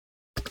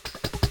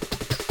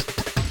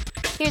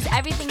Here's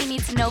everything you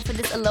need to know for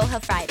this Aloha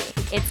Friday.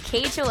 It's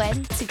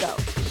KHON to go.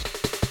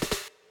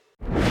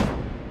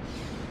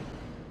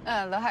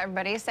 Aloha,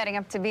 everybody. Setting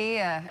up to be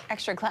an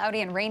extra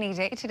cloudy and rainy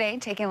day today.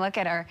 Taking a look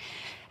at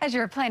as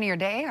you're planning your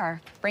day,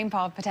 our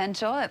rainfall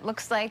potential. It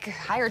looks like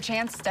higher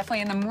chance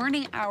definitely in the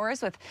morning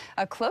hours with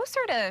a closer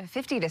to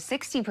 50 to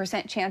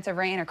 60% chance of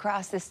rain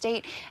across the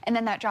state. And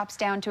then that drops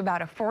down to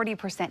about a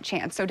 40%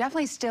 chance. So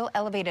definitely still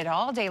elevated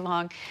all day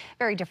long.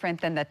 Very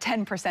different than the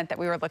 10% that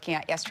we were looking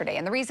at yesterday.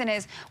 And the reason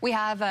is we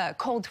have a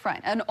cold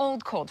front, an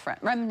old cold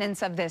front.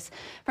 Remnants of this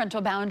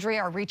frontal boundary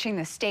are reaching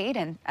the state.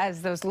 And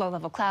as those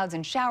low-level clouds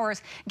and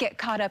showers get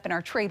caught up in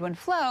our trade wind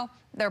flow,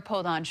 they're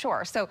pulled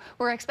onshore. So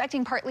we're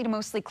expecting partly to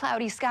mostly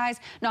cloudy skies,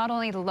 not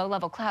only the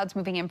low-level clouds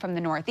moving in from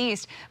the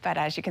northeast, but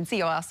as you can see,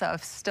 you'll also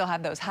still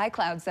have those high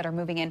clouds that are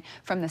moving in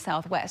from the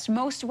southwest.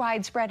 Most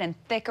widespread and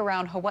thick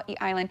around Hawaii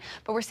Island,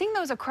 but we're seeing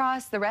those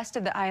across the rest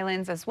of the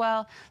islands as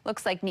well.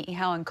 Looks like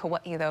Niihau and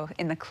Kauai, though,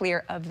 in the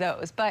clear of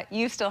those. But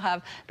you still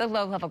have the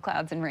low-level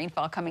clouds and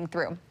rainfall coming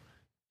through.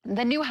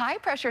 The new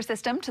high-pressure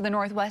system to the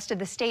northwest of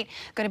the state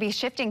going to be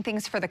shifting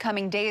things for the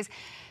coming days.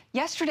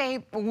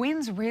 Yesterday,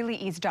 winds really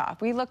eased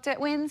off. We looked at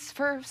winds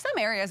for some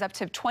areas up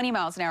to 20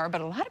 miles an hour,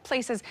 but a lot of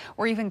places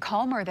were even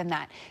calmer than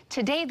that.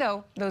 Today,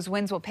 though, those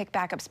winds will pick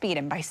back up speed.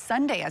 And by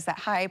Sunday, as that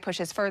high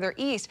pushes further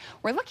east,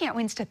 we're looking at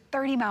winds to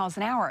 30 miles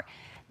an hour.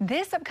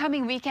 This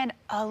upcoming weekend,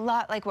 a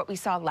lot like what we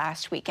saw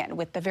last weekend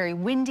with the very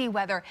windy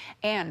weather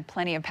and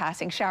plenty of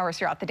passing showers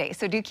throughout the day.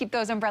 So do keep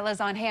those umbrellas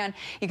on hand.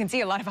 You can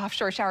see a lot of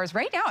offshore showers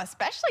right now,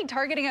 especially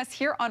targeting us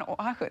here on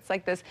Oahu. It's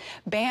like this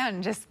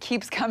band just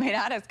keeps coming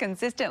at us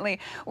consistently.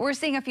 We're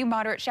seeing a few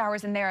moderate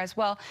showers in there as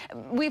well.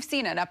 We've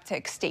seen an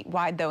uptick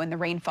statewide, though, in the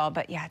rainfall.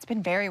 But yeah, it's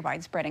been very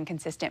widespread and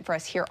consistent for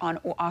us here on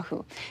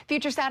Oahu.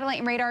 Future satellite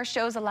and radar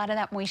shows a lot of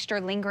that moisture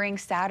lingering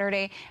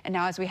Saturday. And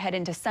now as we head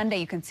into Sunday,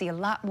 you can see a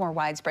lot more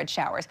widespread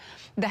showers.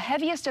 The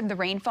heaviest of the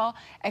rainfall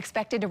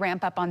expected to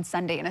ramp up on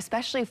Sunday, and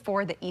especially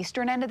for the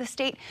eastern end of the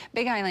state.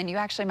 Big Island, you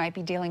actually might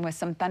be dealing with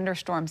some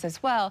thunderstorms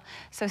as well,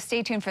 so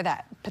stay tuned for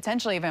that.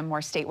 Potentially even more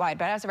statewide,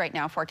 but as of right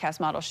now,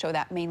 forecast models show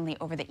that mainly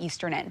over the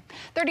eastern end.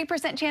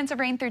 30% chance of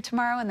rain through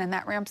tomorrow, and then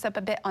that ramps up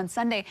a bit on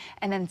Sunday,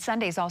 and then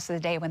Sunday's also the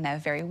day when the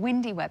very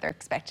windy weather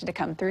expected to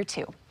come through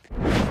too.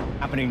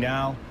 Happening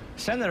now,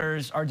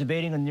 senators are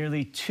debating a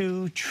nearly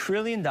 $2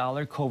 trillion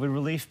COVID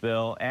relief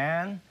bill,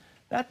 and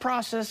that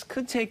process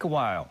could take a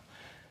while.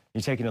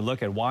 You're taking a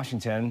look at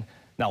Washington.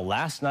 Now,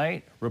 last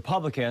night,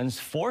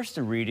 Republicans forced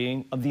a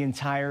reading of the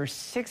entire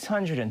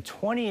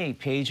 628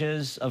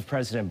 pages of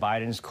President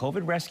Biden's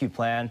COVID rescue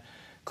plan,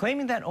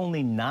 claiming that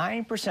only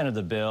 9% of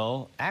the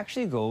bill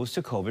actually goes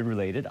to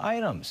COVID-related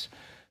items.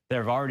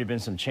 There have already been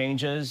some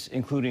changes,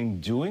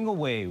 including doing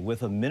away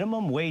with a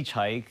minimum wage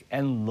hike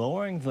and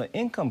lowering the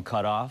income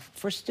cutoff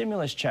for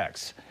stimulus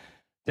checks.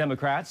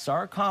 Democrats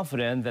are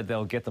confident that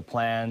they'll get the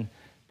plan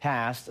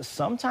passed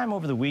sometime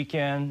over the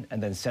weekend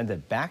and then send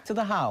it back to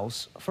the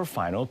House for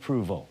final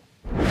approval.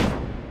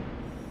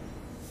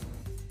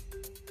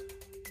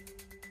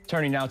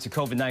 Turning now to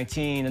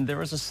COVID-19, and there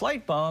was a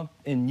slight bump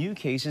in new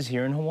cases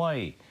here in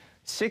Hawaii.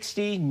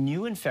 60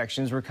 new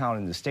infections were counted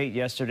in the state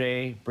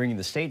yesterday, bringing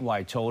the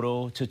statewide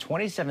total to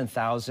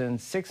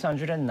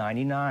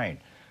 27,699.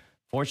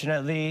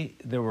 Fortunately,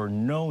 there were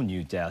no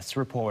new deaths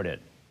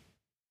reported.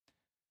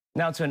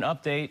 Now to an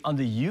update on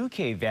the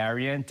UK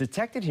variant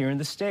detected here in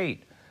the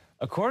state.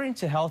 According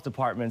to Health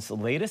Department's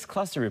latest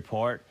cluster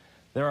report,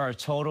 there are a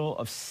total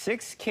of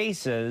 6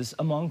 cases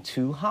among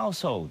 2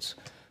 households.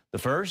 The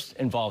first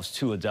involves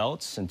 2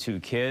 adults and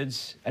 2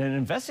 kids, and an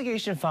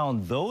investigation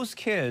found those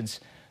kids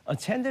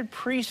attended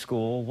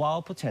preschool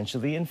while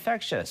potentially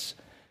infectious.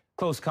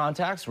 Close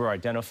contacts were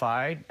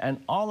identified,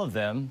 and all of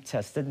them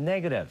tested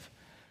negative.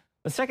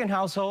 The second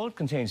household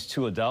contains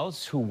 2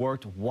 adults who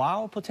worked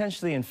while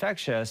potentially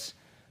infectious.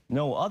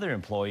 No other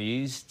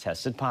employees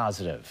tested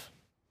positive.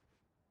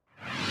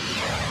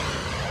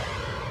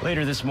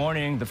 Later this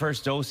morning, the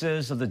first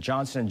doses of the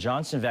Johnson &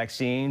 Johnson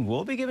vaccine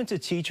will be given to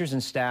teachers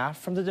and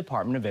staff from the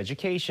Department of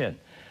Education.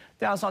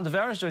 Dallas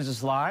Ontiveros joins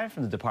us live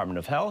from the Department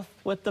of Health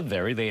with the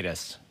very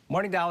latest.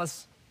 Morning,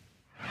 Dallas.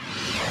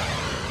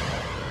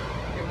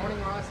 Good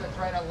morning, Ross. That's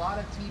right. A lot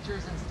of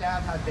teachers and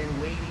staff have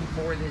been waiting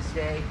for this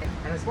day.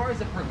 And as far as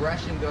the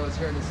progression goes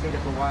here in the state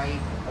of Hawaii,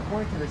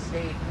 according to the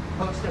state,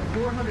 close to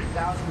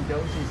 400,000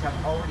 doses have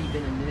already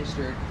been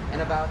administered,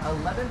 and about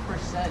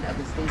 11% of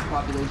the state's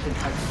population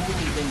has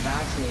fully been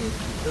vaccinated.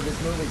 So this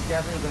move is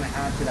definitely going to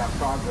add to that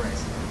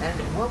progress. And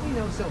what we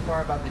know so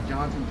far about the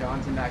Johnson &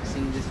 Johnson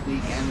vaccine this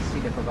week and the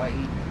state of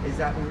Hawaii is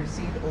that we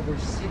received over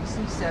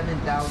 67,000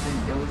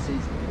 doses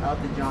of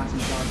the Johnson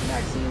 & Johnson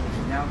vaccine, which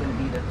is now going to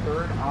be the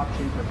third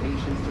option for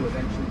patients to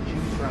eventually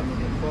choose from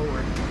moving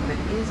forward. And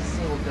it is a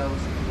single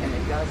dose, and it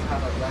does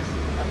have a less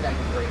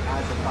effective rate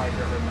as the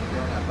Pfizer or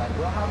Moderna. But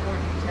we'll have more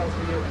details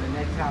for you in the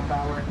next half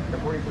hour.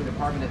 Reporting from the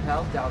Department of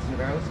Health, Dallas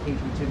Navarros,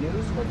 KHON2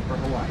 News, looking for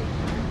Hawaii.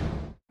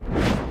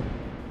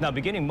 Now,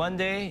 beginning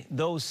Monday,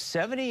 those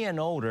 70 and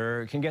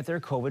older can get their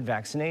COVID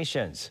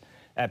vaccinations.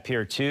 At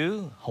Pier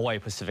 2, Hawaii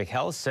Pacific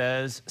Health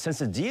says since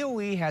the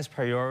DOE has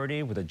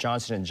priority with the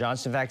Johnson &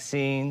 Johnson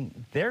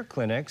vaccine, their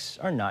clinics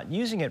are not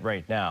using it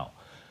right now.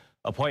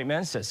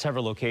 Appointments at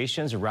several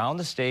locations around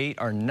the state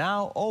are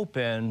now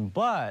open,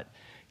 but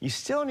you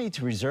still need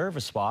to reserve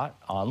a spot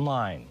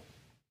online.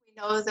 We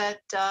know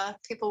that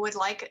people would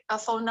like a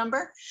phone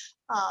number,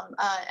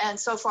 and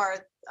so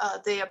far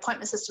the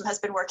appointment system has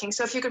been working.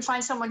 So if you can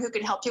find someone who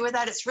can help you with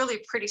that, it's really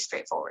pretty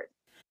straightforward.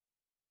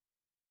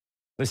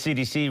 The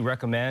CDC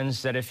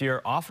recommends that if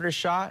you're offered a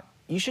shot,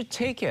 you should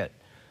take it.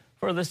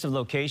 For a list of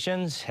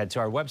locations, head to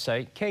our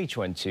website,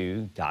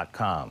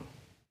 KHON2.com.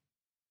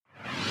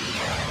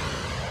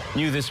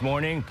 New this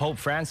morning, Pope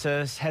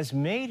Francis has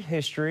made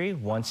history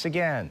once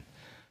again.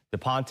 The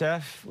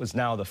pontiff was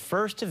now the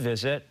first to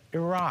visit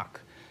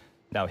Iraq.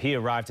 Now, he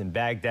arrived in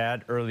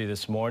Baghdad early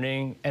this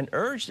morning and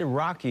urged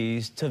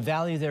Iraqis to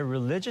value their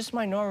religious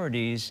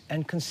minorities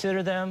and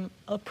consider them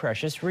a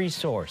precious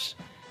resource.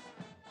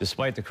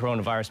 Despite the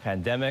coronavirus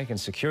pandemic and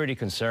security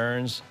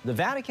concerns, the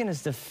Vatican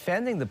is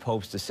defending the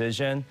Pope's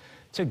decision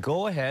to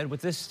go ahead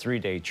with this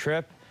three-day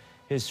trip,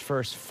 his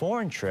first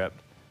foreign trip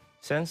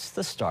since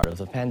the start of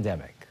the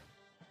pandemic.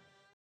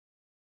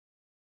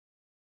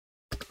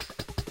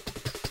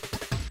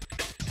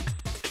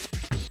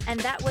 And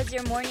that was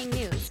your morning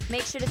news.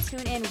 Make sure to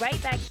tune in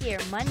right back here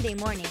Monday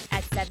morning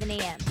at 7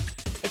 a.m.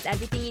 It's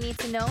everything you need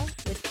to know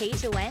with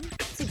KHON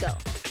to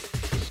go.